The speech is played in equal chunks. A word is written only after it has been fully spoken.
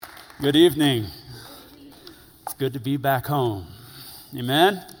Good evening. It's good to be back home.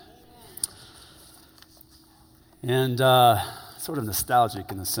 Amen? And sort of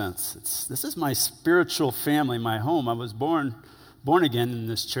nostalgic in a sense. This is my spiritual family, my home. I was born again in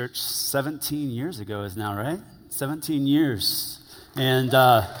this church 17 years ago is now, right? 17 years. And it's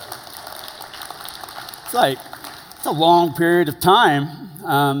a long period of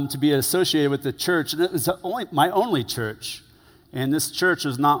time to be associated with the church. And it was my only church. And this church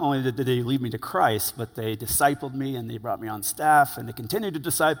was not only did they lead me to Christ, but they discipled me and they brought me on staff and they continued to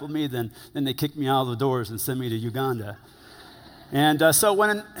disciple me. Then they kicked me out of the doors and sent me to Uganda. And so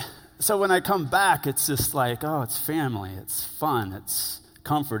when I come back, it's just like, oh, it's family, it's fun, it's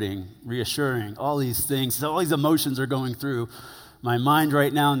comforting, reassuring, all these things. So all these emotions are going through my mind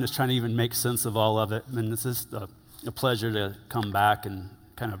right now. I'm just trying to even make sense of all of it. And it's just a pleasure to come back and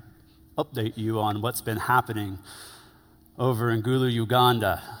kind of update you on what's been happening over in Gulu,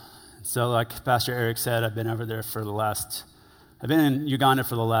 Uganda. So like Pastor Eric said, I've been in Uganda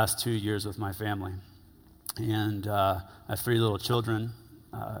for the last 2 years with my family. And I have 3 little children,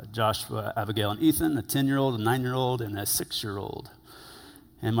 Joshua, Abigail, and Ethan, a 10-year-old, a 9-year-old, and a 6-year-old.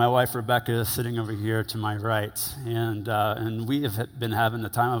 And my wife, Rebecca, is sitting over here to my right. And we have been having the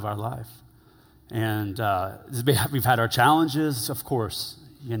time of our life. And we've had our challenges, of course,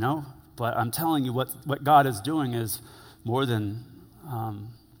 but I'm telling you what God is doing is more than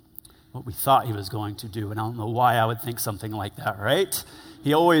what we thought he was going to do. And I don't know why I would think something like that, right?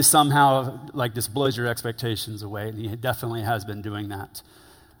 He always somehow just blows your expectations away. And he definitely has been doing that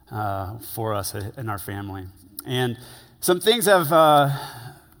for us in our family. And some things have,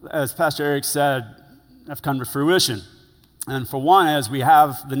 as Pastor Eric said, have come to fruition. And for one, as we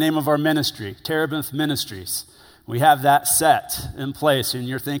have the name of our ministry, Terebinth Ministries. We have that set in place. And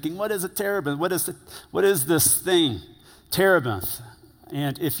you're thinking, what is a terebinth? What is this thing? Terebinth.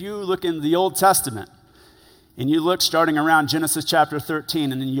 And if you look in the Old Testament, and you look starting around Genesis chapter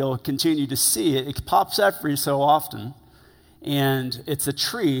 13, and then you'll continue to see it. It pops up every so often. And it's a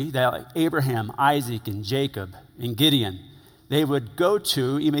tree that Abraham, Isaac, and Jacob, and Gideon, they would go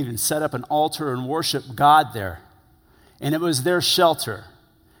to, even set up an altar and worship God there. And it was their shelter.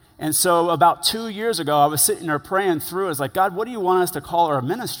 And so about 2 years ago, I was sitting there praying through. I was like, God, what do you want us to call our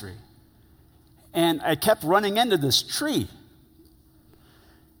ministry? And I kept running into this tree.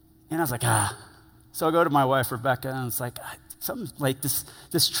 And I was like, So I go to my wife, Rebecca, and it's like, something like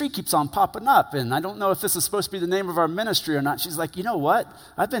this tree keeps on popping up. And I don't know if this is supposed to be the name of our ministry or not. She's like, you know what?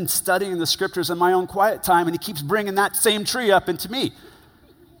 I've been studying the scriptures in my own quiet time, and he keeps bringing that same tree up into me.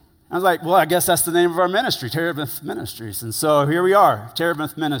 I was like, well, I guess that's the name of our ministry, Terebinth Ministries. And so here we are,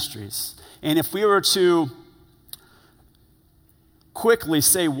 Terebinth Ministries. And if we were to quickly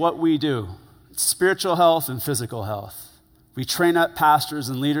say what we do, spiritual health and physical health. We train up pastors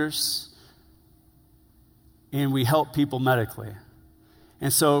and leaders, and we help people medically.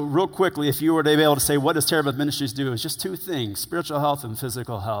 And so real quickly, if you were to be able to say, what does Terebinth Ministries do? It's just 2 things, spiritual health and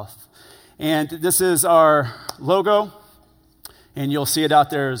physical health. And this is our logo, and you'll see it out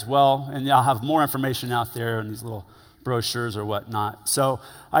there as well. And I'll have more information out there in these little brochures or whatnot. So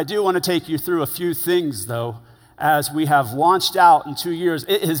I do want to take you through a few things, though, as we have launched out in 2 years.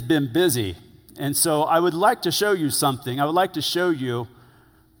 It has been busy. And so I would like to show you something. I would like to show you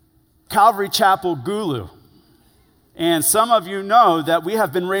Calvary Chapel Gulu. And some of you know that we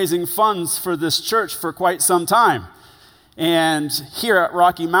have been raising funds for this church for quite some time. And here at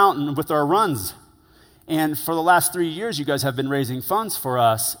Rocky Mountain with our runs. And for the last 3 years, you guys have been raising funds for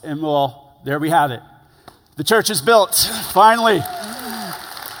us. And well, there we have it. The church is built, finally.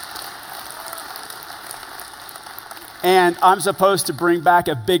 And I'm supposed to bring back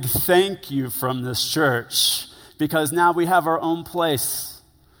a big thank you from this church because now we have our own place.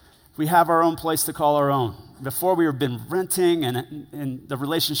 We have our own place to call our own. Before we were been renting and the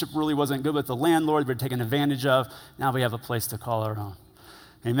relationship really wasn't good with the landlord. We were taken advantage of. Now we have a place to call our own.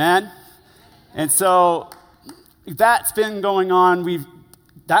 Amen? And so that's been going on.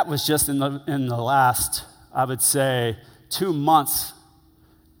 That was just in the last, I would say, 2 months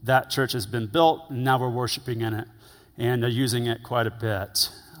that church has been built, and now we're worshiping in it. And using it quite a bit.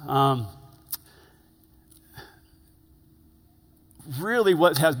 Really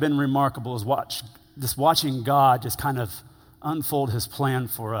what has been remarkable is watching God just kind of unfold his plan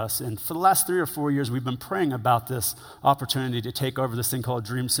for us. And for the last 3 or 4 years, we've been praying about this opportunity to take over this thing called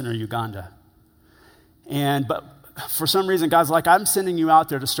Dream Center Uganda. But for some reason, God's like, I'm sending you out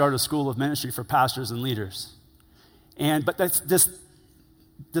there to start a school of ministry for pastors and leaders. But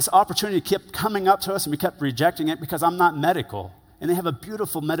this opportunity kept coming up to us, and we kept rejecting it because I'm not medical. And they have a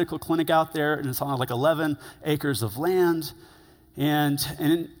beautiful medical clinic out there, and it's on 11 acres of land. And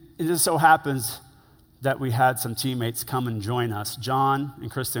it just so happens that we had some teammates come and join us, John and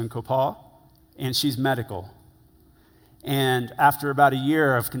Kristen Kopal, and she's medical. And after about a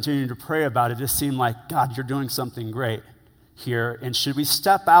year of continuing to pray about it, it just seemed like, God, you're doing something great here. And should we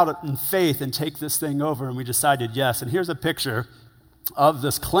step out in faith and take this thing over? And we decided yes. And here's a picture of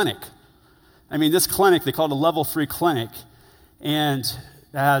this clinic. I mean, this clinic, they call it a level 3 clinic. And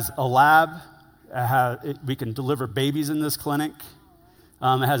it has a lab. We can deliver babies in this clinic.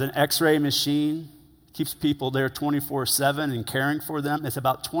 It has an x-ray machine. Keeps people there 24/7 and caring for them. It's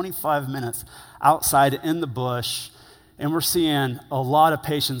about 25 minutes outside in the bush. And we're seeing a lot of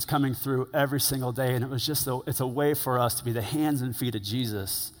patients coming through every single day. And it's a way for us to be the hands and feet of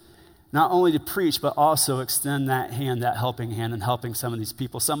Jesus. Not only to preach, but also extend that hand, that helping hand, and helping some of these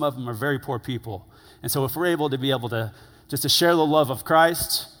people. Some of them are very poor people. And so if we're able to just to share the love of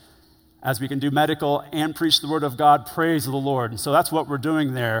Christ, as we can do medical and preach the word of God, praise the Lord. And so that's what we're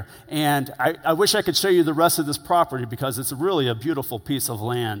doing there. And I wish I could show you the rest of this property because it's really a beautiful piece of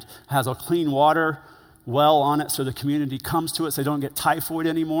land. It has a clean water well on it so the community comes to it so they don't get typhoid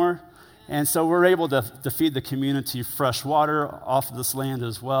anymore. And so we're able to feed the community fresh water off of this land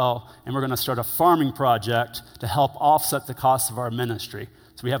as well. And we're going to start a farming project to help offset the cost of our ministry.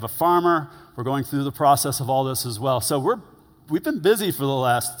 So we have a farmer. We're going through the process of all this as well. So we've been busy for the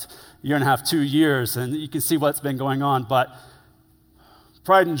last year and a half, 2 years, and you can see what's been going on. But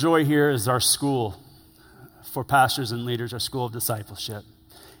Pride and Joy here is our school for pastors and leaders, our school of discipleship.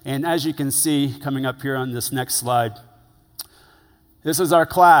 And as you can see, coming up here on this next slide, this is our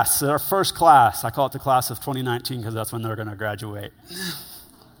class, our first class. I call it the class of 2019 because that's when they're going to graduate.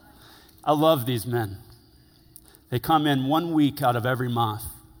 I love these men. They come in 1 week out of every month.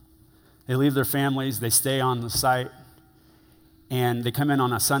 They leave their families, they stay on the site, and they come in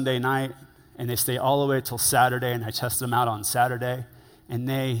on a Sunday night, and they stay all the way till Saturday, and I test them out on Saturday, and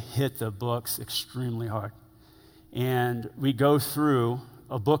they hit the books extremely hard. And we go through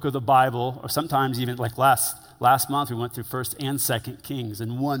a book of the Bible, or sometimes even like last month, we went through 1st and 2nd Kings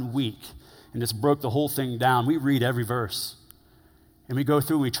in 1 week, and just broke the whole thing down. We read every verse, and we go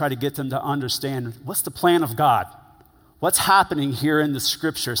through and we try to get them to understand, what's the plan of God? What's happening here in the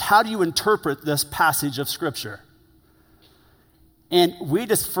Scriptures? How do you interpret this passage of Scripture? And we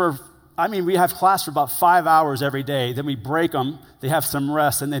have class for about 5 hours every day. Then we break them. They have some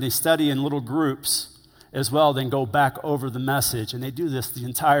rest, and then they study in little groups as well, then go back over the message. And they do this the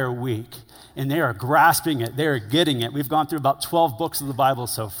entire week. And they are grasping it. They are getting it. We've gone through about 12 books of the Bible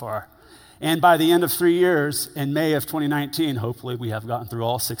so far. And by the end of 3 years, in May of 2019, hopefully we have gotten through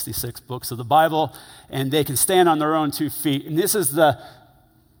all 66 books of the Bible, and they can stand on their own 2 feet. And this is a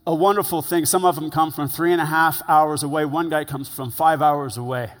wonderful thing. Some of them come from 3.5 hours away. One guy comes from 5 hours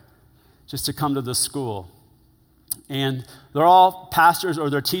away just to come to the school. And they're all pastors or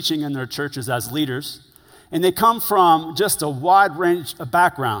they're teaching in their churches as leaders. And they come from just a wide range of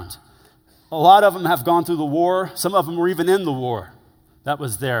background. A lot of them have gone through the war. Some of them were even in the war that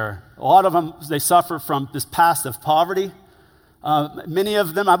was there. A lot of them, they suffer from this past of poverty. Many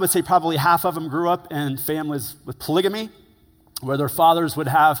of them, I would say probably half of them, grew up in families with polygamy, where their fathers would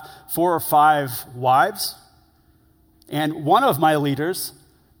have 4 or 5 wives. And one of my leaders,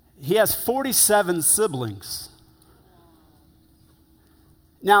 he has 47 siblings.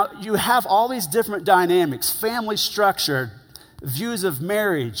 Now, you have all these different dynamics, family structure, views of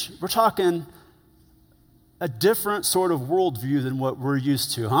marriage. We're talking a different sort of worldview than what we're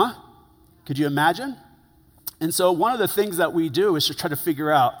used to, huh? Could you imagine? And so one of the things that we do is to try to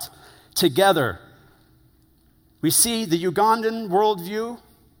figure out together. We see the Ugandan worldview,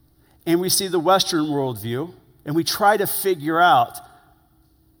 and we see the Western worldview, and we try to figure out,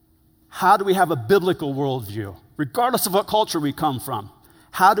 how do we have a biblical worldview? Regardless of what culture we come from,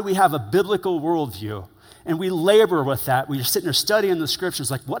 how do we have a biblical worldview? And we labor with that. We're sitting there studying the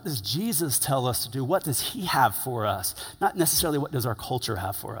Scriptures, like, what does Jesus tell us to do? What does he have for us? Not necessarily what does our culture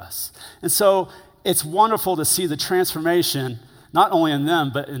have for us. And so it's wonderful to see the transformation, not only in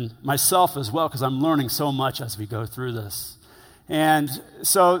them, but in myself as well, because I'm learning so much as we go through this. And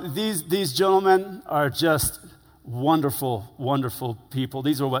so these gentlemen are just wonderful, wonderful people.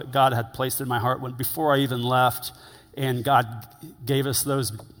 These are what God had placed in my heart before I even left, and God gave us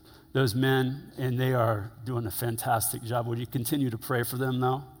those men, and they are doing a fantastic job. Would you continue to pray for them,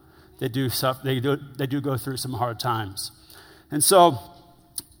 though? They do go through some hard times. And so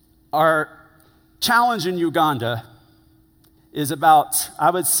our challenge in Uganda is about, I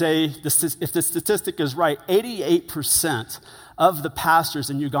would say, if the statistic is right, 88% of the pastors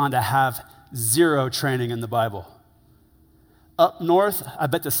in Uganda have 0 training in the Bible. Up north, I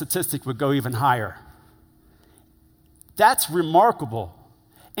bet the statistic would go even higher. That's remarkable.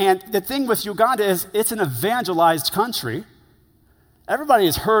 And the thing with Uganda is it's an evangelized country. Everybody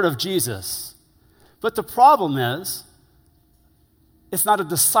has heard of Jesus. But the problem is it's not a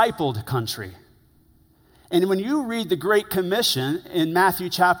discipled country. And when you read the Great Commission in Matthew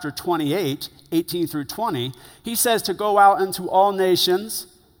chapter 28, 18 through 20, he says to go out into all nations,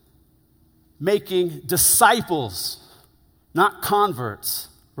 making disciples, not converts,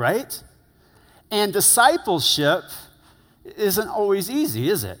 right? And discipleship isn't always easy,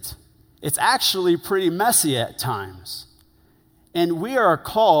 is it? It's actually pretty messy at times. And we are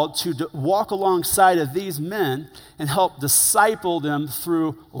called to walk alongside of these men and help disciple them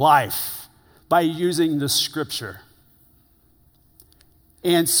through life by using the scripture.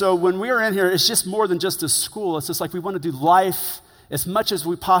 And so when we're in here, it's just more than just a school. It's just like we want to do life as much as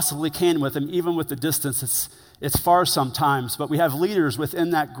we possibly can with them, even with the distance. It's far sometimes, but we have leaders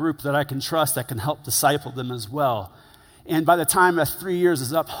within that group that I can trust that can help disciple them as well. And by the time that 3 years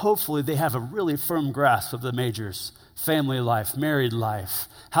is up, hopefully they have a really firm grasp of the majors: family life, married life,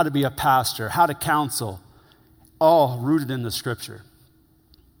 how to be a pastor, how to counsel, all rooted in the scripture.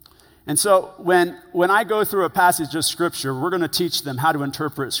 And so when I go through a passage of scripture, we're going to teach them how to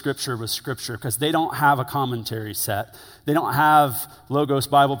interpret scripture with scripture, because they don't have a commentary set. They don't have Logos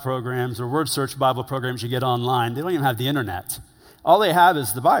Bible programs or Word Search Bible programs you get online. They don't even have the internet. All they have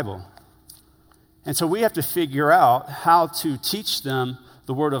is the Bible. And so we have to figure out how to teach them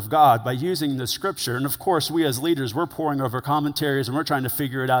the Word of God by using the scripture. And of course, we as leaders, we're poring over commentaries and we're trying to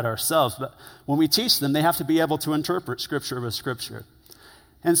figure it out ourselves. But when we teach them, they have to be able to interpret scripture with scripture.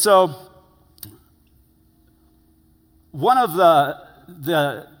 And so one of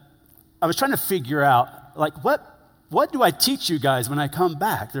I was trying to figure out, like, what do I teach you guys when I come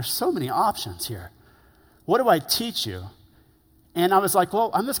back? There's so many options here. What do I teach you? And I was like, well,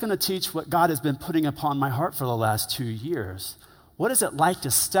 I'm just going to teach what God has been putting upon my heart for the last 2 years. What is it like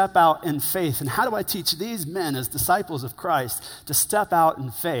to step out in faith? And how do I teach these men as disciples of Christ to step out in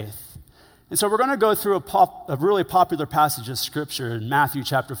faith? And so we're going to go through a really popular passage of scripture in Matthew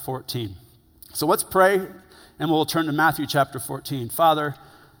chapter 14. So let's pray, and we'll turn to Matthew chapter 14. Father,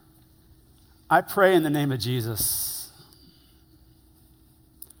 I pray in the name of Jesus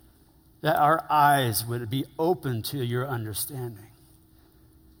that our eyes would be open to your understanding,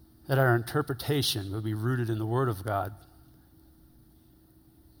 that our interpretation would be rooted in the Word of God,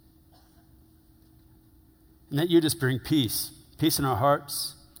 and that you just bring peace in our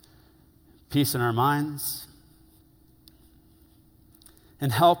hearts, peace in our minds,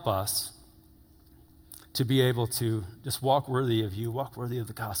 and help us to be able to just walk worthy of you, walk worthy of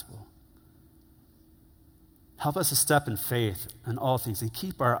the gospel. Help us to step in faith in all things and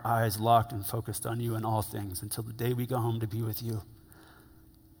keep our eyes locked and focused on you in all things until the day we go home to be with you.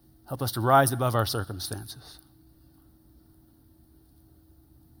 Help us to rise above our circumstances.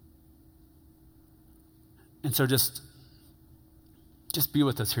 And so just be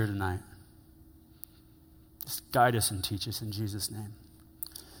with us here tonight. Just guide us and teach us in Jesus' name.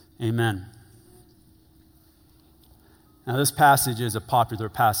 Amen. Now, this passage is a popular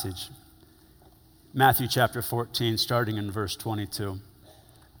passage. Matthew chapter 14, starting in verse 22.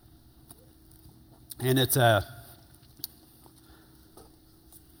 And it's the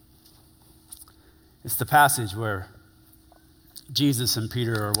passage where Jesus and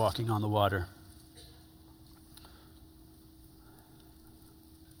Peter are walking on the water.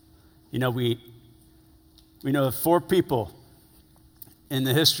 You know, we know of 4 people in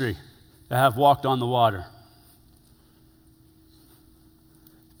the history that have walked on the water.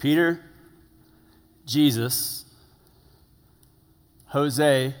 Peter, Jesus,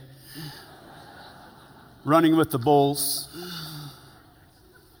 Jose, running with the bulls,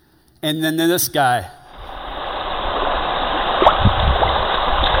 and then this guy.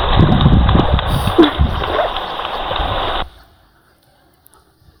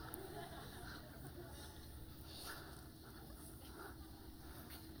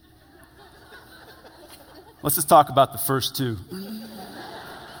 Let's just talk about the first 2.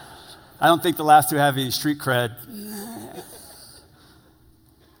 I don't think the last 2 have any street cred.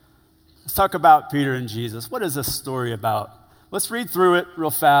 Let's talk about Peter and Jesus. What is this story about? Let's read through it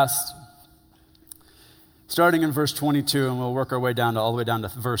real fast, starting in verse 22, and we'll work our way down all the way down to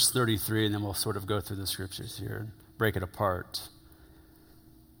verse 33, and then we'll sort of go through the scriptures here and break it apart.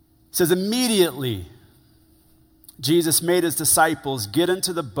 It says, immediately Jesus made his disciples get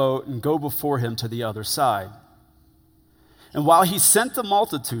into the boat and go before him to the other side. And while he sent the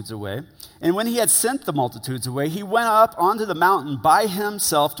multitudes away, and when he had sent the multitudes away, he went up onto the mountain by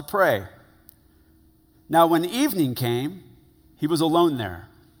himself to pray. Now when evening came, he was alone there.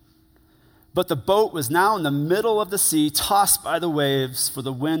 But the boat was now in the middle of the sea, tossed by the waves, for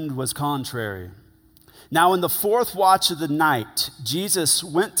the wind was contrary. Now in the fourth watch of the night, Jesus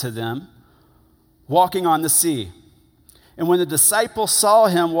went to them, walking on the sea. And when the disciples saw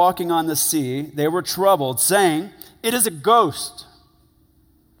him walking on the sea, they were troubled, saying, "It is a ghost."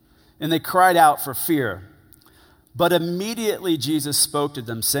 And they cried out for fear. But immediately Jesus spoke to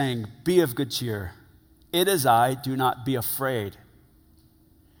them, saying, "Be of good cheer. It is I, do not be afraid."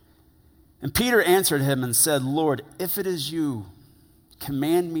 And Peter answered him and said, "Lord, if it is you,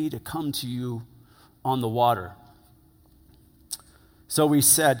 command me to come to you on the water." So he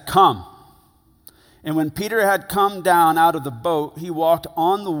said, "Come." And when Peter had come down out of the boat, he walked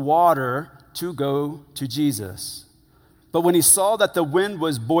on the water to go to Jesus. But when he saw that the wind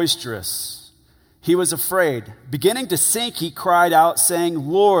was boisterous, he was afraid. Beginning to sink, he cried out,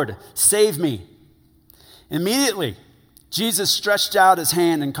 saying, "Lord, save me." Immediately, Jesus stretched out his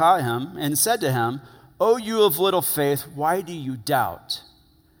hand and caught him and said to him, "O you of little faith, why do you doubt?"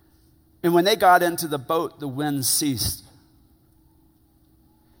 And when they got into the boat, the wind ceased.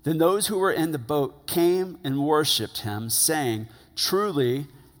 Then those who were in the boat came and worshiped him, saying, "Truly,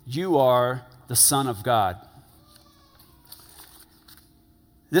 you are the Son of God."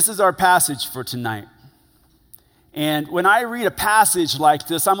 This is our passage for tonight. And when I read a passage like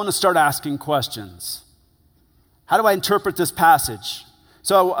this, I'm going to start asking questions. How do I interpret this passage?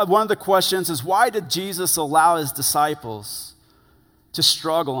 So one of the questions is, why did Jesus allow his disciples to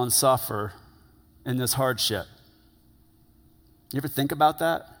struggle and suffer in this hardship? You ever think about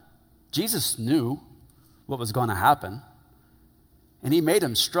that? Jesus knew what was going to happen, and he made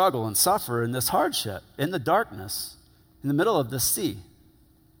them struggle and suffer in this hardship, in the darkness, in the middle of the sea.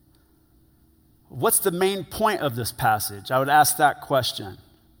 What's the main point of this passage? I would ask that question.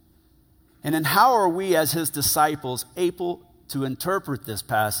 And then how are we as his disciples able to interpret this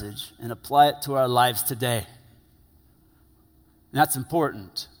passage and apply it to our lives today? And that's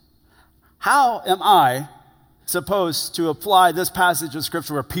important. How am I supposed to apply this passage of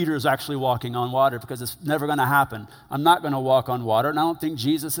Scripture where Peter is actually walking on water? Because it's never going to happen. I'm not going to walk on water, and I don't think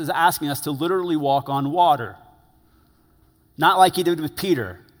Jesus is asking us to literally walk on water. Not like he did with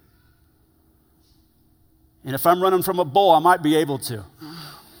Peter. And if I'm running from a bull, I might be able to.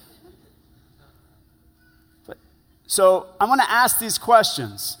 So I'm going to ask these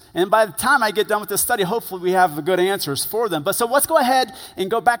questions. And by the time I get done with this study, hopefully we have the good answers for them. But so let's go ahead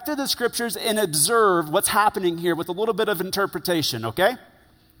and go back to the scriptures and observe what's happening here with a little bit of interpretation, okay?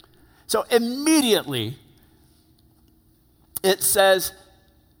 So immediately, it says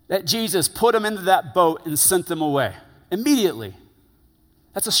that Jesus put them into that boat and sent them away. Immediately.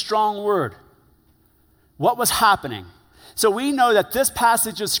 That's a strong word. What was happening? So we know that this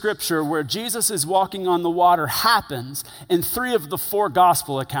passage of Scripture where Jesus is walking on the water happens in 3 of the 4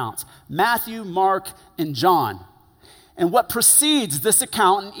 gospel accounts, Matthew, Mark, and John. And what precedes this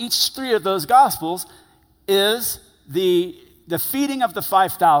account in each 3 of those gospels is the feeding of the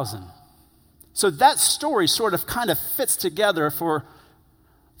 5,000. So that story sort of kind of fits together for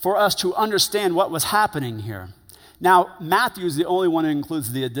us to understand what was happening here. Now, Matthew is the only one who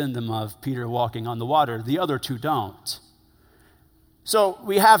includes the addendum of Peter walking on the water. The other 2 don't. So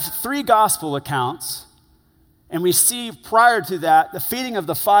we have 3 gospel accounts, and we see prior to that the feeding of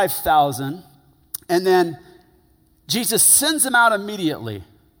the 5,000, and then Jesus sends them out immediately.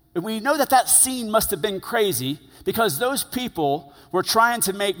 And we know that scene must have been crazy because those people were trying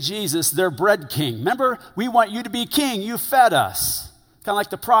to make Jesus their bread king. Remember, we want you to be king, you fed us. Kind of like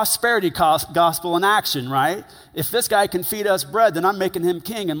the prosperity gospel in action, right? If this guy can feed us bread, then I'm making him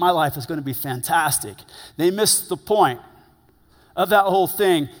king, and my life is going to be fantastic. They missed the point of that whole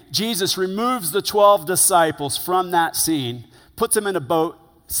thing. Jesus removes the 12 disciples from that scene, puts them in a boat,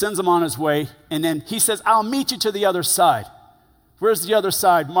 sends them on his way, and then he says, "I'll meet you to the other side." Where's the other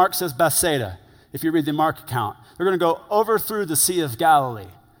side? Mark says Bethsaida, if you read the Mark account. They're going to go over through the Sea of Galilee.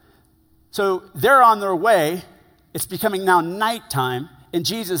 So they're on their way. It's becoming now nighttime, and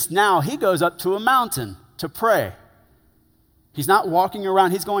Jesus now, he goes up to a mountain to pray. He's not walking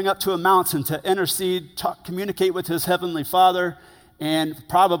around. He's going up to a mountain to intercede, communicate with his heavenly Father, and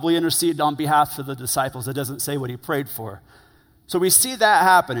probably intercede on behalf of the disciples. It doesn't say what he prayed for. So we see that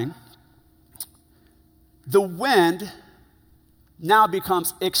happening. The wind now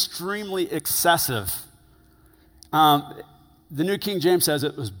becomes extremely excessive. The New King James says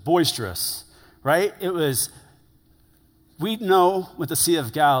it was boisterous, right? We know with the Sea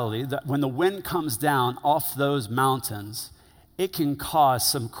of Galilee that when the wind comes down off those mountains, it can cause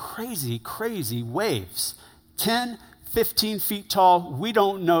some crazy, crazy waves. 10, 15 feet tall. We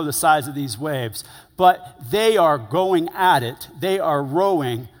don't know the size of these waves, but they are going at it. They are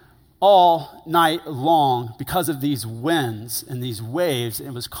rowing all night long because of these winds and these waves.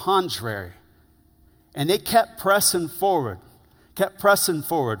 It was contrary. And they kept pressing forward.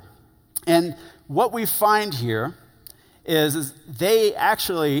 And what we find here is they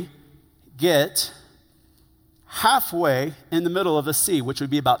actually get halfway in the middle of the sea, which would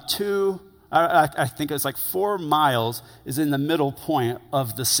be about I think it's like 4 miles is in the middle point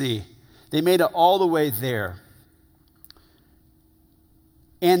of the sea. They made it all the way there.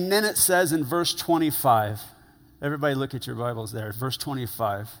 And then it says in verse 25, everybody look at your Bibles there, verse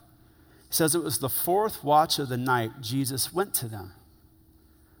 25. It says it was the 4th watch of the night Jesus went to them.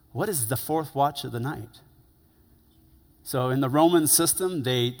 What is the 4th watch of the night? So in the Roman system,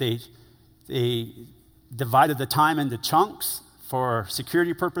 they divided the time into chunks for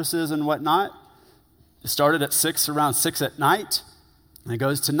security purposes and whatnot. It started at around 6 at night, and it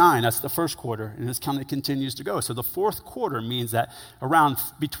goes to 9. That's the first quarter, and this kind of continues to go. So the 4th quarter means that around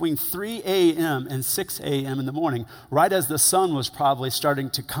between 3 a.m. and 6 a.m. in the morning, right as the sun was probably starting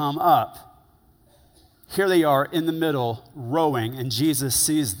to come up, here they are in the middle rowing, and Jesus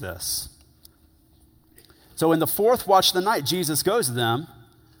sees this. So in the 4th watch of the night, Jesus goes to them.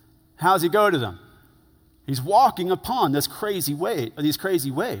 How does he go to them? He's walking upon these crazy waves. And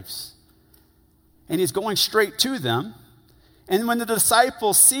he's going straight to them. And when the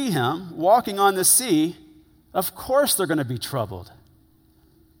disciples see him walking on the sea, of course they're going to be troubled.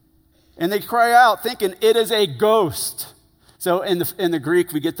 And they cry out thinking, it is a ghost. So in the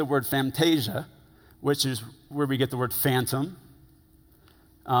Greek, we get the word phantasia, which is where we get the word phantom.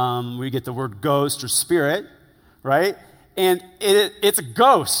 We get the word ghost or spirit, right? And it's a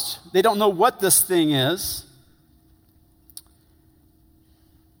ghost. They don't know what this thing is.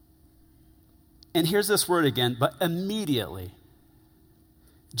 And here's this word again, but immediately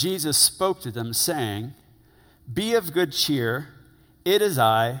Jesus spoke to them saying, be of good cheer, it is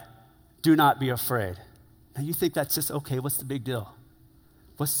I, do not be afraid. Now you think that's just, okay, what's the big deal?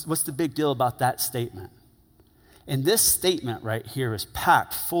 What's the big deal about that statement? And this statement right here is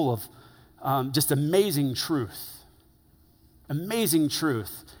packed full of just amazing truth. Amazing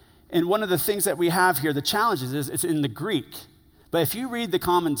truth. And one of the things that we have here, the challenge is it's in the Greek. But if you read the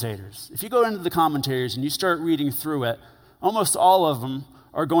commentators, if you go into the commentators and you start reading through it, almost all of them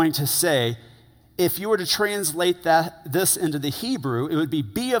are going to say, if you were to translate this into the Hebrew, it would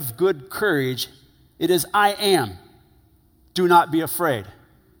be of good courage. It is I am. Do not be afraid.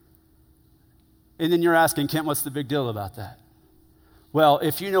 And then you're asking, Kent, what's the big deal about that? Well,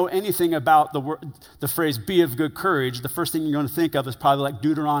 if you know anything about the phrase be of good courage, the first thing you're going to think of is probably like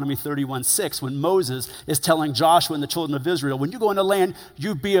Deuteronomy 31:6, when Moses is telling Joshua and the children of Israel, when you go into land,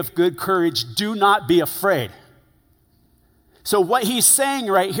 you be of good courage, do not be afraid. So what he's saying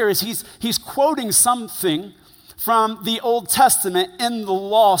right here is he's quoting something from the Old Testament in the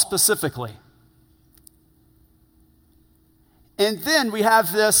law specifically. And then we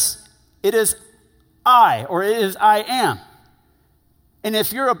have this, it is I, or it is I am. And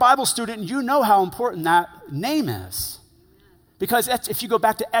if you're a Bible student, you know how important that name is. Because if you go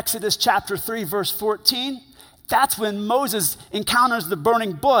back to Exodus chapter 3, verse 14, that's when Moses encounters the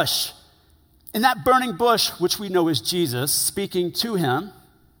burning bush. And that burning bush, which we know is Jesus, speaking to him,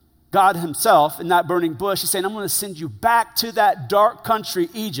 God himself in that burning bush, he's saying, I'm going to send you back to that dark country,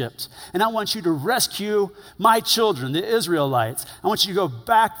 Egypt. And I want you to rescue my children, the Israelites. I want you to go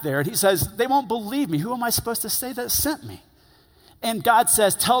back there. And he says, they won't believe me. Who am I supposed to say that sent me? And God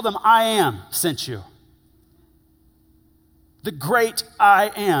says, tell them I am sent you. The great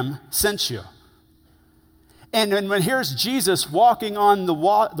I am sent you. And when here's Jesus walking on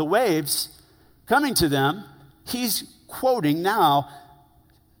the waves, coming to them, he's quoting now,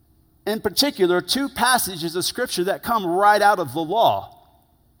 in particular, 2 passages of Scripture that come right out of the law.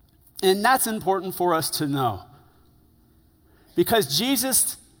 And that's important for us to know. Because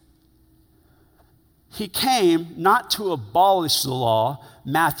Jesus, he came not to abolish the law.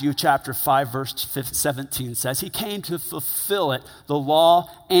 Matthew chapter 5, verse 17 says he came to fulfill it, the law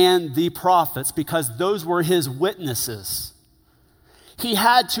and the prophets, because those were his witnesses. He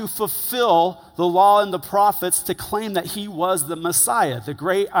had to fulfill the law and the prophets to claim that he was the Messiah, the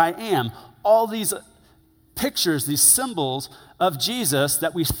great I am. All these pictures, these symbols of Jesus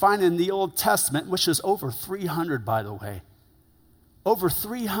that we find in the Old Testament, which is over 300, by the way. Over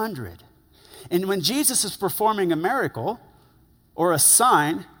 300. And when Jesus is performing a miracle or a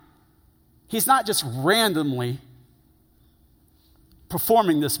sign, he's not just randomly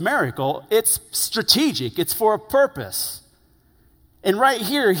performing this miracle. It's strategic. It's for a purpose. And right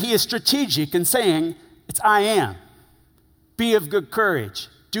here, he is strategic in saying, it's I am. Be of good courage.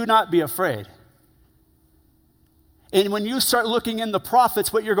 Do not be afraid. And when you start looking in the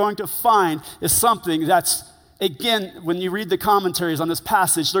prophets, what you're going to find is something that's, again, when you read the commentaries on this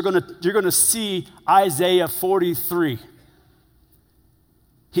passage, you're going to see Isaiah 43.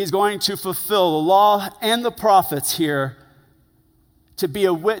 He's going to fulfill the law and the prophets here to be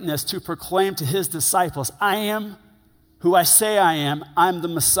a witness, to proclaim to his disciples, I am who I say I am. I'm the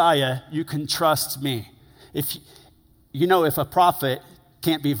Messiah. You can trust me. If a prophet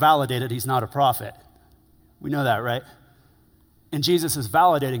can't be validated, he's not a prophet. We know that, right? And Jesus is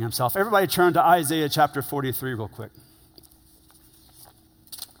validating himself. Everybody turn to Isaiah chapter 43 real quick.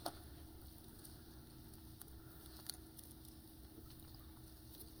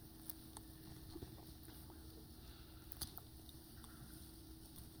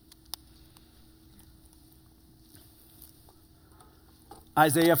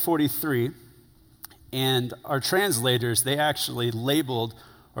 Isaiah 43, and our translators, they actually labeled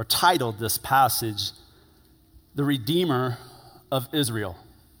or titled this passage, The Redeemer of Israel.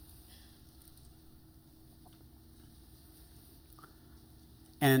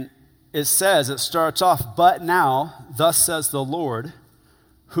 And it starts off, but now, thus says the Lord,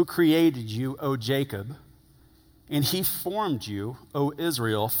 who created you, O Jacob, and he formed you, O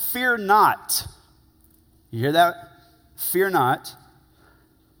Israel. Fear not. You hear that? Fear not.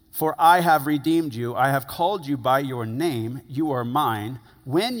 For I have redeemed you. I have called you by your name. You are mine.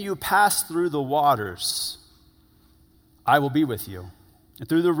 When you pass through the waters, I will be with you. And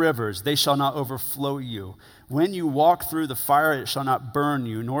through the rivers, they shall not overflow you. When you walk through the fire, it shall not burn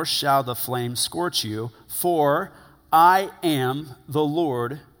you, nor shall the flame scorch you. For I am the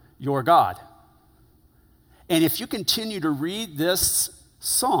Lord your God. And if you continue to read this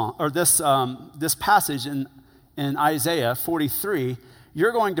song, or this passage in Isaiah 43,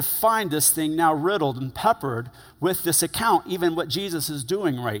 you're going to find this thing now riddled and peppered with this account, even what Jesus is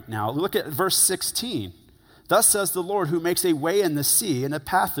doing right now. Look at verse 16. Thus says the Lord, who makes a way in the sea and a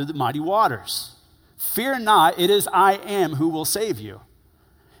path through the mighty waters. Fear not, it is I am who will save you.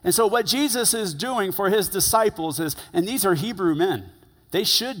 And so what Jesus is doing for his disciples is, and these are Hebrew men, they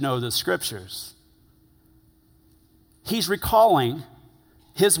should know the scriptures. He's recalling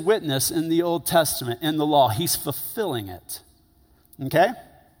his witness in the Old Testament, in the law. He's fulfilling it. Okay?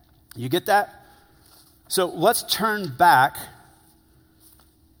 You get that? So let's turn back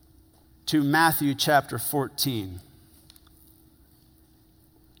to Matthew chapter 14.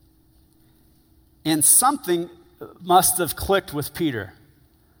 And something must have clicked with Peter,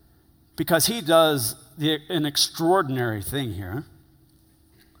 because he does an extraordinary thing here.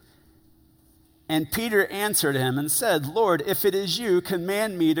 And Peter answered him and said, Lord, if it is you,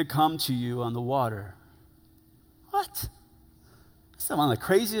 command me to come to you on the water. What? That's one of the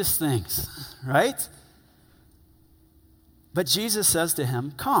craziest things, right? But Jesus says to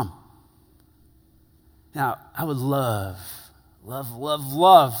him, come. Now, I would love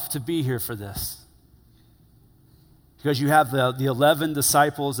to be here for this. Because you have the 11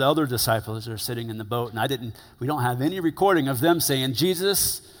 disciples, the other disciples that are sitting in the boat, and we don't have any recording of them saying,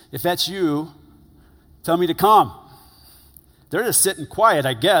 Jesus, if that's you, tell me to come. They're just sitting quiet,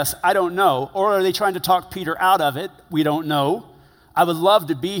 I guess. I don't know. Or are they trying to talk Peter out of it? We don't know. I would love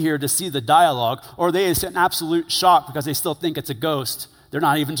to be here to see the dialogue. Or are they in absolute shock because they still think it's a ghost? They're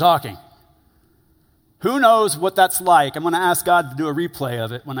not even talking. Who knows what that's like? I'm going to ask God to do a replay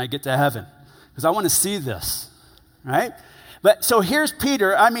of it when I get to heaven, because I want to see this, right? But so here's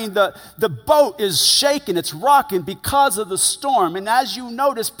Peter. I mean, the boat is shaking. It's rocking because of the storm. And as you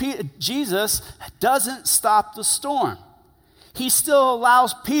notice, Jesus doesn't stop the storm. He still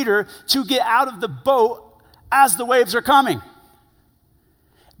allows Peter to get out of the boat as the waves are coming.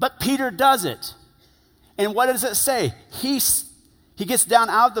 But Peter does it. And what does it say? He gets down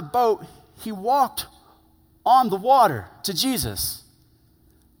out of the boat. He walked on the water to Jesus.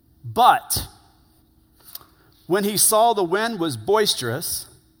 But when he saw the wind was boisterous,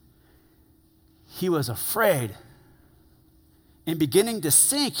 he was afraid. And beginning to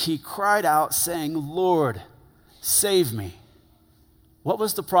sink, he cried out, saying, Lord, save me. What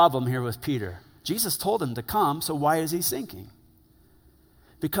was the problem here with Peter? Jesus told him to come, so why is he sinking?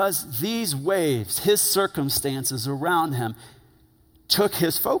 Because these waves, his circumstances around him, took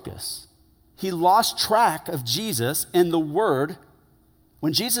his focus. He lost track of Jesus and the word.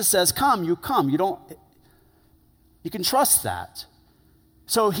 When Jesus says, come, you come. You can trust that.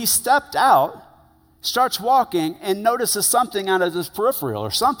 So he stepped out, starts walking, and notices something out of his peripheral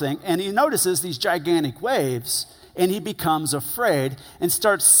or something, and he notices these gigantic waves, and he becomes afraid and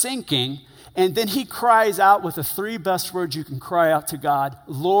starts sinking. And then he cries out with the three best words you can cry out to God,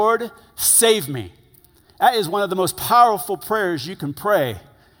 Lord, save me. That is one of the most powerful prayers you can pray.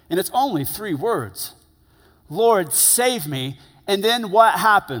 And it's only 3 words. Lord, save me. And then what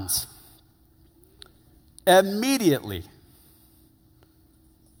happens? Immediately,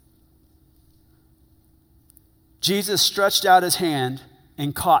 Jesus stretched out his hand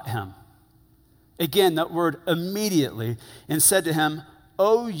and caught him. Again, that word immediately, and said to him,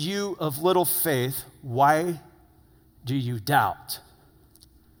 O you of little faith, why do you doubt?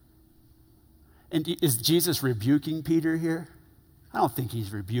 And is Jesus rebuking Peter here? I don't think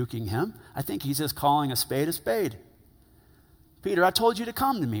he's rebuking him. I think he's just calling a spade a spade. Peter, I told you to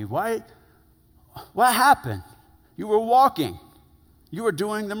come to me. Why? What happened? You were walking. You were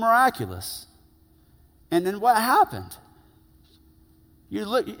doing the miraculous. And then what happened?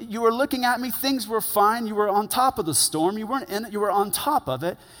 You were looking at me. Things were fine. You were on top of the storm. You weren't in it. You were on top of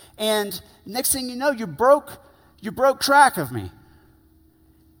it. And next thing you know, you broke track of me.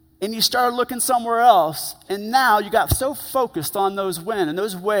 And you started looking somewhere else. And now you got so focused on those wind and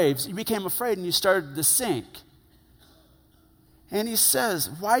those waves, you became afraid and you started to sink. And he says,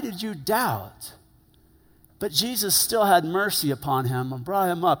 why did you doubt? But Jesus still had mercy upon him and brought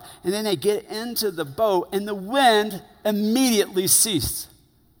him up. And then they get into the boat, and the wind immediately ceased.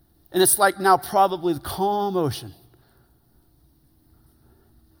 And it's like now probably the calm ocean.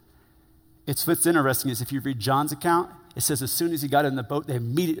 What's interesting is if you read John's account, it says as soon as he got in the boat, they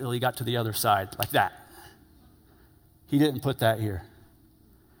immediately got to the other side, like that. He didn't put that here.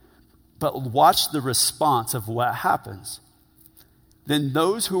 But watch the response of what happens. Then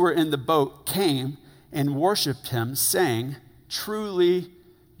those who were in the boat came and worshiped him, saying, truly,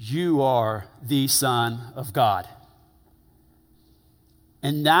 you are the Son of God.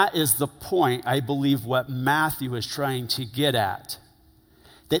 And that is the point, I believe, what Matthew is trying to get at.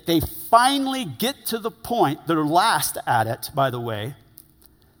 That they finally get to the point, they're last at it, by the way,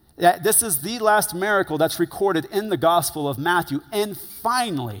 that this is the last miracle that's recorded in the Gospel of Matthew. And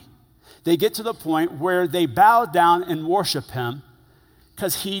finally, they get to the point where they bow down and worship him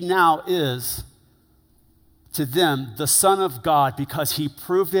because he now is, to them, the Son of God, because he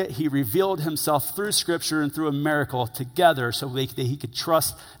proved it. He revealed himself through Scripture and through a miracle together so they could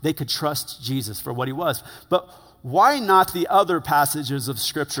trust Jesus for what he was. But why not the other passages of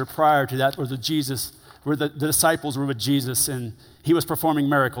Scripture prior to that where the disciples were with Jesus and he was performing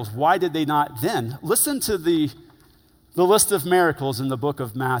miracles? Why did they not then? Listen to the list of miracles in the book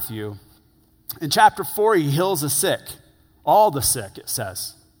of Matthew. In chapter 4, he heals the sick. All the sick, it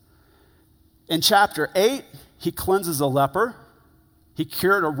says. In chapter 8, he cleanses a leper. He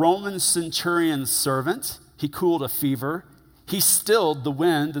cured a Roman centurion's servant. He cooled a fever. He stilled the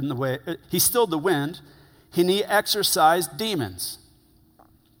wind and he exorcised demons.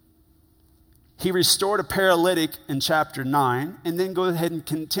 He restored a paralytic in chapter 9, and then goes ahead and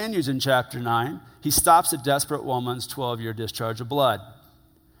continues in chapter 9. He stops a desperate woman's 12-year discharge of blood.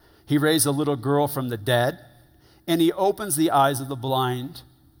 He raised a little girl from the dead, and he opens the eyes of the blind.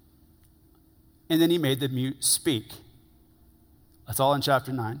 And then he made the mute speak. That's all in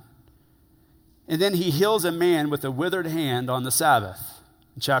chapter 9. And then he heals a man with a withered hand on the Sabbath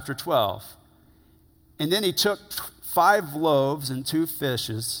in chapter 12. And then he took 5 loaves and 2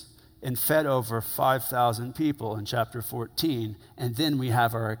 fishes and fed over 5,000 people in chapter 14. And then we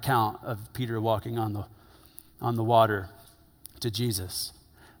have our account of Peter walking on the water to Jesus.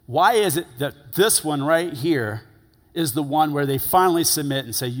 Why is it that this one right here is the one where they finally submit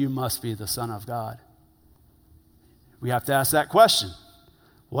and say, you must be the Son of God? We have to ask that question.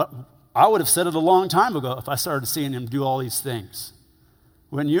 I would have said it a long time ago if I started seeing him do all these things.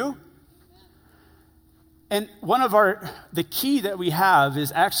 Wouldn't you? And the key that we have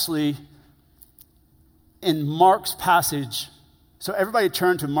is actually in Mark's passage. So everybody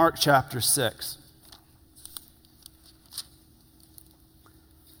turn to Mark chapter 6.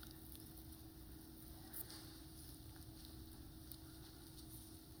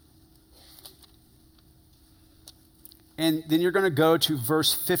 And then you're going to go to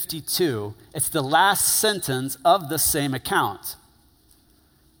verse 52. It's the last sentence of the same account.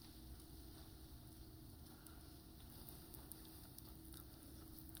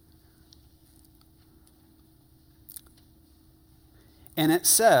 And it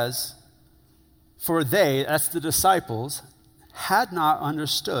says, for they, that's the disciples, had not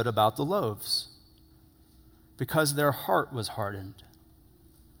understood about the loaves because their heart was hardened.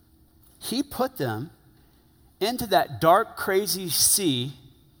 He put them into that dark, crazy sea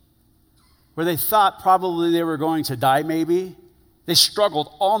where they thought probably they were going to die maybe. They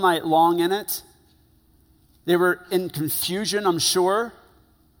struggled all night long in it. They were in confusion, I'm sure.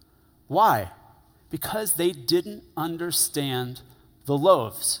 Why? Because they didn't understand the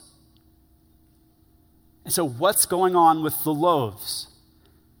loaves. And so what's going on with the loaves?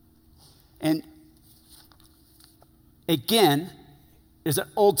 And again, is an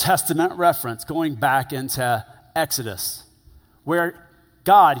Old Testament reference going back into Exodus, where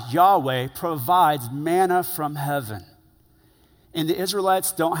God, Yahweh, provides manna from heaven. And the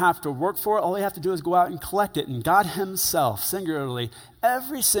Israelites don't have to work for it. All they have to do is go out and collect it. And God himself, singularly,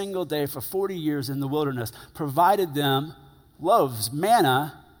 every single day for 40 years in the wilderness, provided them loaves,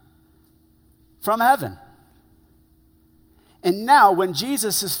 manna from heaven. And now when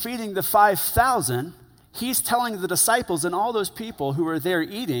Jesus is feeding the 5,000, he's telling the disciples and all those people who are there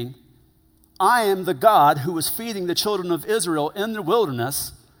eating, I am the God who was feeding the children of Israel in the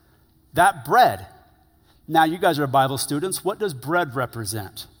wilderness that bread. Now, you guys are Bible students. What does bread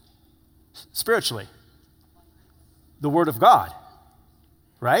represent? Spiritually, the Word of God,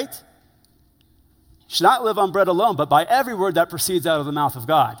 right? You should not live on bread alone, but by every word that proceeds out of the mouth of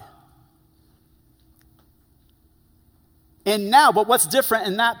God. And now, but what's different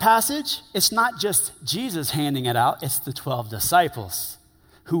in that passage? It's not just Jesus handing it out, it's the 12 disciples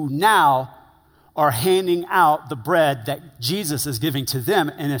who now are handing out the bread that Jesus is giving to them,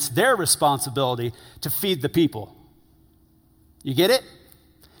 and it's their responsibility to feed the people. You get it?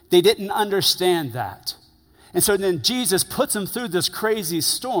 They didn't understand that. And so then Jesus puts them through this crazy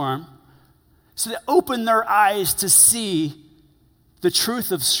storm so they open their eyes to see the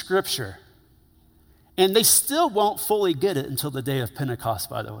truth of Scripture. And they still won't fully get it until the day of Pentecost,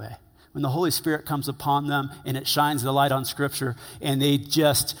 by the way, when the Holy Spirit comes upon them and it shines the light on Scripture, and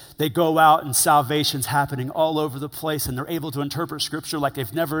they go out and salvation's happening all over the place, and they're able to interpret Scripture like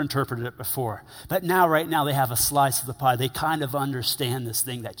they've never interpreted it before. But now, right now, they have a slice of the pie. They kind of understand this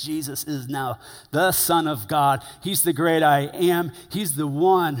thing that Jesus is now the Son of God. He's the great I am. He's the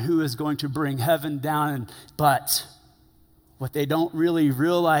one who is going to bring heaven down. But what they don't really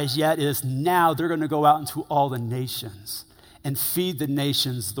realize yet is now they're going to go out into all the nations and feed the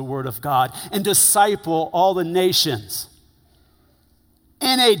nations the word of God and disciple all the nations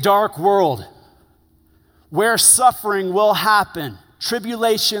in a dark world where suffering will happen,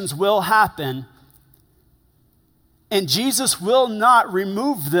 tribulations will happen, and Jesus will not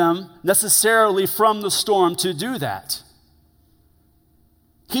remove them necessarily from the storm to do that.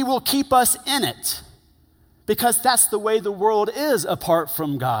 He will keep us in it because that's the way the world is apart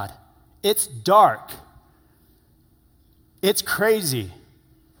from God. It's dark. It's crazy.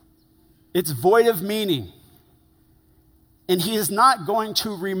 It's void of meaning. And he is not going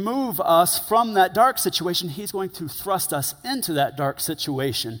to remove us from that dark situation. He's going to thrust us into that dark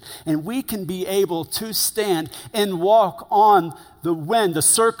situation. And we can be able to stand and walk on the wind, the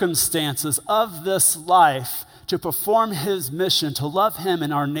circumstances of this life to perform his mission, to love him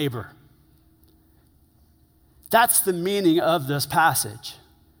and our neighbor. That's the meaning of this passage.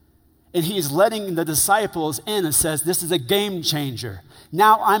 And he's letting the disciples in and says, this is a game changer.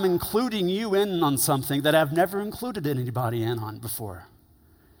 Now I'm including you in on something that I've never included anybody in on before.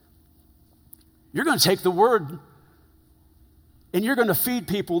 You're going to take the word and you're going to feed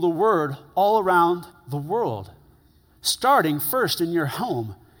people the word all around the world, starting first in your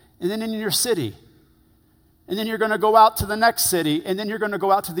home and then in your city. And then you're going to go out to the next city, and then you're going to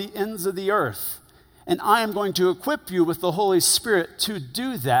go out to the ends of the earth. And I am going to equip you with the Holy Spirit to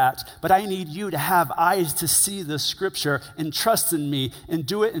do that, but I need you to have eyes to see the Scripture and trust in me and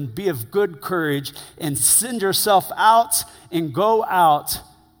do it and be of good courage and send yourself out and go out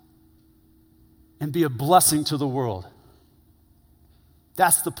and be a blessing to the world.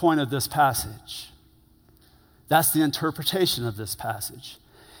 That's the point of this passage. That's the interpretation of this passage.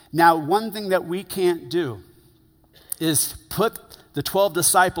 Now, one thing that we can't do is put the 12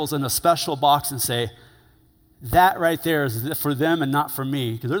 disciples in a special box and say, that right there is for them and not for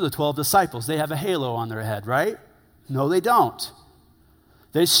me, because they're the 12 disciples. They have a halo on their head, right? No, they don't.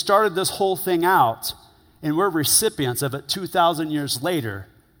 They started this whole thing out, and we're recipients of it 2,000 years later.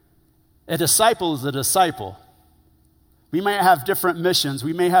 A disciple is a disciple. We may have different missions.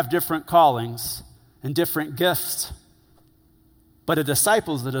 We may have different callings and different gifts. But a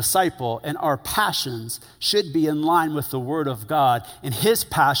disciple is a disciple, and our passions should be in line with the Word of God and his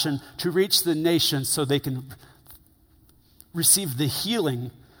passion to reach the nations so they can receive the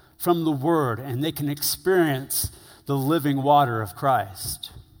healing from the Word and they can experience the living water of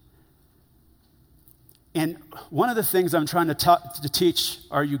Christ. And one of the things I'm trying to teach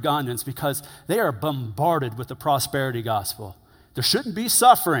our Ugandans, because they are bombarded with the prosperity gospel. There shouldn't be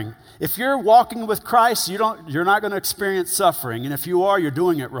suffering. If you're walking with Christ, you're not going to experience suffering. And if you are, you're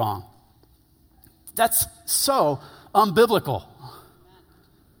doing it wrong. That's so unbiblical.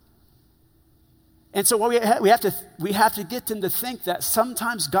 And so we have to get them to think that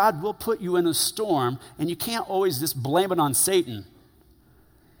sometimes God will put you in a storm, and you can't always just blame it on Satan.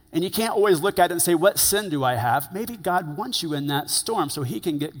 And you can't always look at it and say, what sin do I have? Maybe God wants you in that storm so he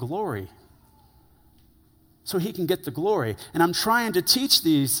can get glory. So he can get the glory. And I'm trying to teach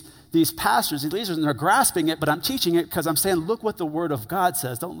these pastors, these leaders, and they're grasping it, but I'm teaching it because I'm saying, look what the Word of God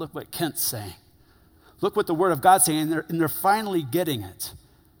says. Don't look what Kent's saying. Look what the Word of God's saying, and they're finally getting it.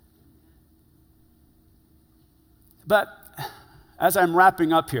 But as I'm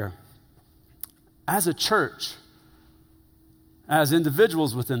wrapping up here, as a church, as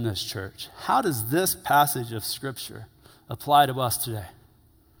individuals within this church, how does this passage of Scripture apply to us today?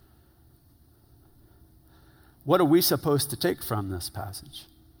 What are we supposed to take from this passage?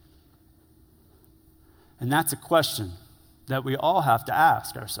 And that's a question that we all have to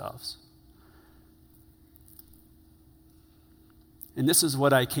ask ourselves. And this is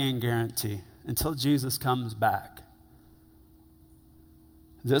what I can guarantee. Until Jesus comes back,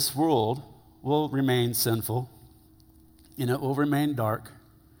 this world will remain sinful, and it will remain dark.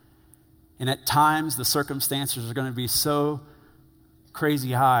 And at times, the circumstances are going to be so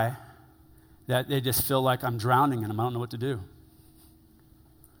crazy high that they just feel like I'm drowning in them. I don't know what to do.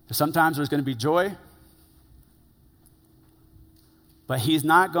 Sometimes there's going to be joy, but he's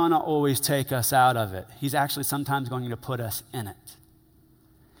not going to always take us out of it. He's actually sometimes going to put us in it.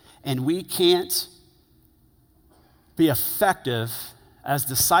 And we can't be effective as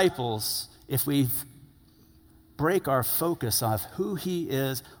disciples if we break our focus off who he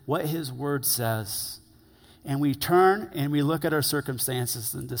is, what his word says, and we turn and we look at our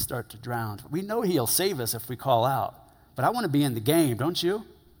circumstances and just start to drown. We know he'll save us if we call out, but I want to be in the game, don't you?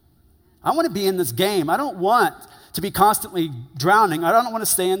 I want to be in this game. I don't want to be constantly drowning. I don't want to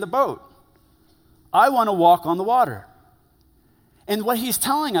stay in the boat. I want to walk on the water. And what he's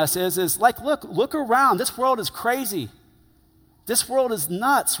telling us is like, look around. This world is crazy. This world is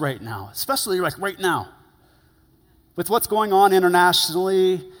nuts right now, especially like right now. With what's going on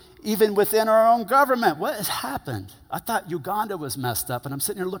internationally, even within our own government. What has happened? I thought Uganda was messed up, and I'm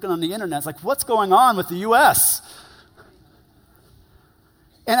sitting here looking on the internet. It's like, what's going on with the U.S.?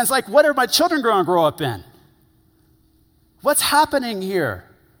 And it's like, what are my children going to grow up in? What's happening here?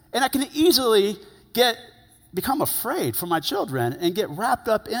 And I can easily become afraid for my children and get wrapped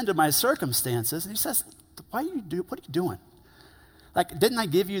up into my circumstances. And he says, what are you doing? Like, didn't I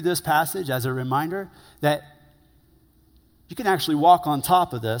give you this passage as a reminder that you can actually walk on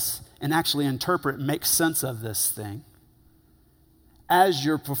top of this and actually interpret, make sense of this thing? As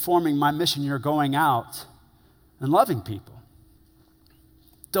you're performing my mission, you're going out and loving people.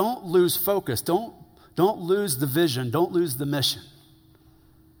 Don't lose focus. Don't lose the vision. Don't lose the mission.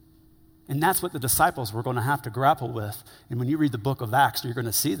 And that's what the disciples were going to have to grapple with. And when you read the book of Acts, you're going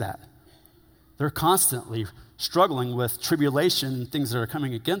to see that. They're constantly struggling with tribulation and things that are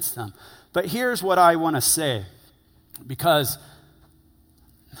coming against them. But here's what I want to say, because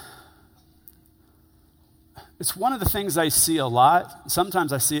it's one of the things I see a lot.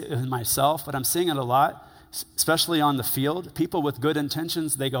 Sometimes I see it in myself, but I'm seeing it a lot, especially on the field. People with good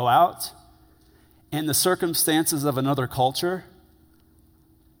intentions, they go out, and the circumstances of another culture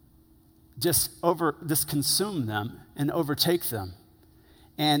just consume them and overtake them.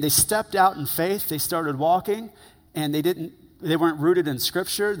 And they stepped out in faith. They started walking, and they weren't rooted in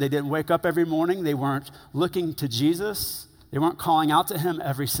Scripture. They didn't wake up every morning. They weren't looking to Jesus. They weren't calling out to him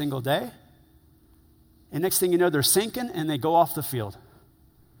every single day. And next thing you know, they're sinking, and they go off the field.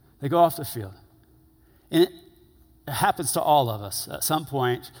 They go off the field. And it happens to all of us at some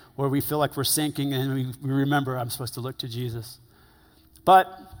point where we feel like we're sinking, and we remember, I'm supposed to look to Jesus. But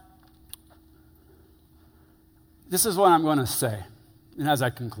this is what I'm going to say, and as I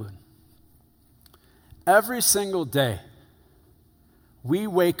conclude. Every single day, we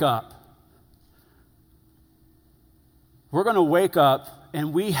wake up. We're going to wake up,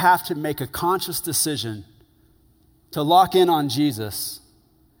 and we have to make a conscious decision to lock in on Jesus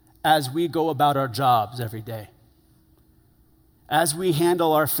as we go about our jobs every day, as we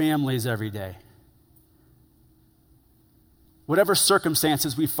handle our families every day. Whatever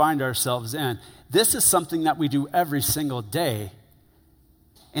circumstances we find ourselves in, this is something that we do every single day.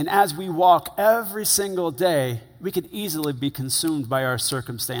 And as we walk every single day, we can easily be consumed by our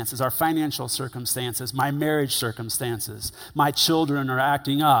circumstances, our financial circumstances, my marriage circumstances. My children are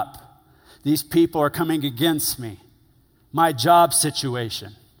acting up. These people are coming against me. My job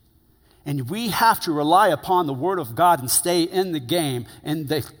situation. And we have to rely upon the Word of God and stay in the game. And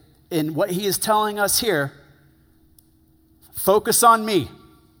in what he is telling us here, focus on me.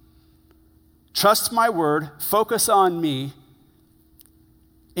 Trust my word, focus on me,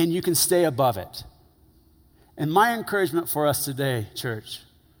 and you can stay above it. And my encouragement for us today, church,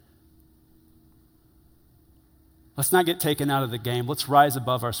 Let's not get taken out of the game. Let's rise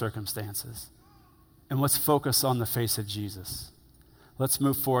above our circumstances. And let's focus on the face of Jesus. Let's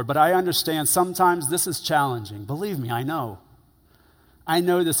move forward. But I understand sometimes this is challenging. Believe me, I know. I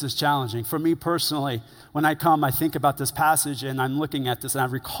know this is challenging. For me personally, when I come, I think about this passage and I'm looking at this and I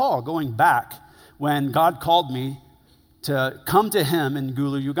recall going back when God called me to come to him in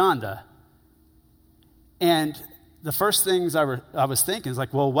Gulu, Uganda. And the first things I was thinking is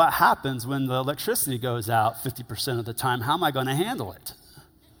like, well, what happens when the electricity goes out 50% of the time? How am I going to handle it?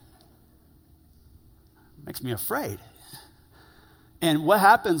 Makes me afraid. And what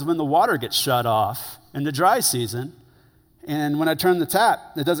happens when the water gets shut off in the dry season, and when I turn the tap,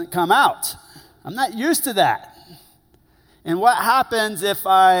 it doesn't come out? I'm not used to that. And what happens if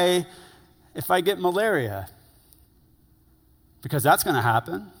I get malaria? Because that's going to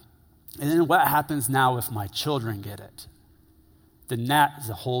happen. And then what happens now if my children get it? Then that is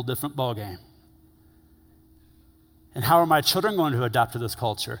a whole different ballgame. And how are my children going to adapt to this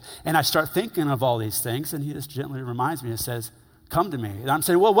culture? And I start thinking of all these things, and he just gently reminds me and says, come to me. And I'm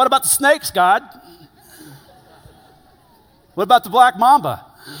saying, well, what about the snakes, God? What about the black mamba?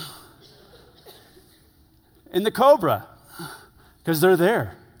 And the cobra? Because they're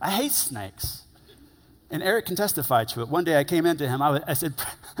there. I hate snakes. And Eric can testify to it. One day I came into him, I said,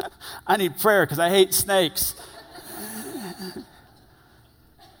 I need prayer because I hate snakes.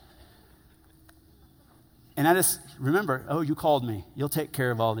 And I just remember, oh, you called me. You'll take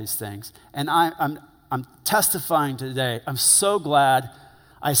care of all these things. And I'm testifying today. I'm so glad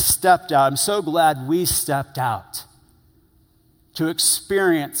I stepped out. I'm so glad we stepped out to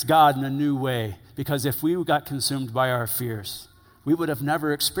experience God in a new way. Because if we got consumed by our fears, we would have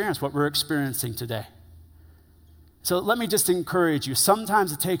never experienced what we're experiencing today. So let me just encourage you.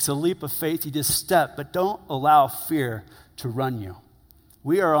 Sometimes it takes a leap of faith. You just step, but don't allow fear to run you.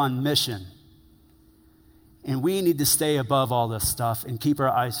 We are on mission. And we need to stay above all this stuff and keep our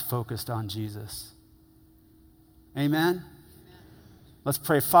eyes focused on Jesus. Amen? Let's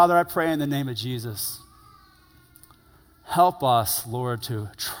pray. Father, I pray in the name of Jesus. Help us, Lord, to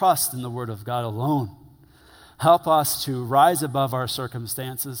trust in the word of God alone. Help us to rise above our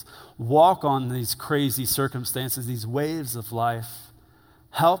circumstances, walk on these crazy circumstances, these waves of life.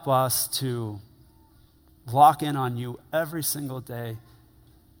 Help us to lock in on you every single day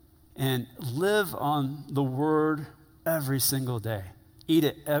and live on the word every single day. Eat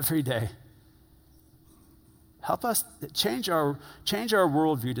it every day. Help us change our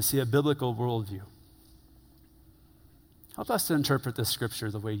worldview to see a biblical worldview. Help us to interpret this scripture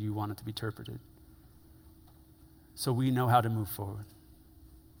the way you want it to be interpreted, so we know how to move forward.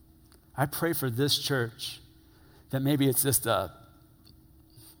 I pray for this church that maybe it's just a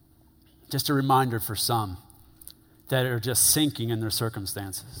reminder for some that are just sinking in their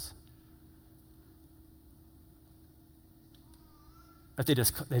circumstances. But they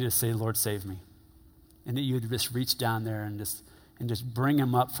just say, Lord, save me. And that you would just reach down there and just bring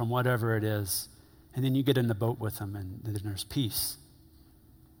them up from whatever it is. And then you get in the boat with them and then there's peace.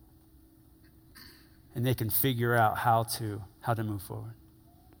 And they can figure out how to move forward.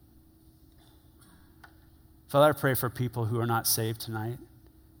 Father, I pray for people who are not saved tonight,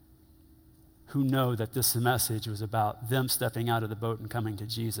 who know that this message was about them stepping out of the boat and coming to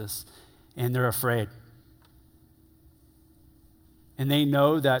Jesus, and they're afraid. And they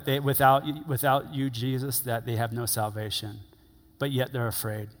know that without you, Jesus, that they have no salvation, but yet they're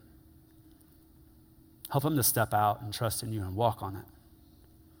afraid. Help them to step out and trust in you and walk on it.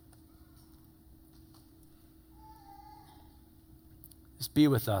 Just be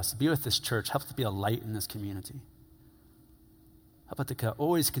with us. Be with this church. Help to be a light in this community. Help it to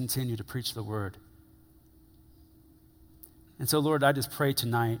always continue to preach the word. And so, Lord, I just pray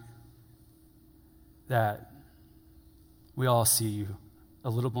tonight that we all see you a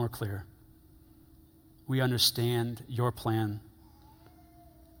little more clear. We understand your plan.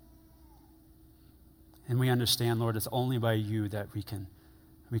 And we understand, Lord, it's only by you that we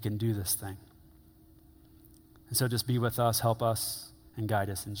can do this thing. And so just be with us, help us, and guide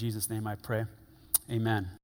us. In Jesus' name I pray. Amen.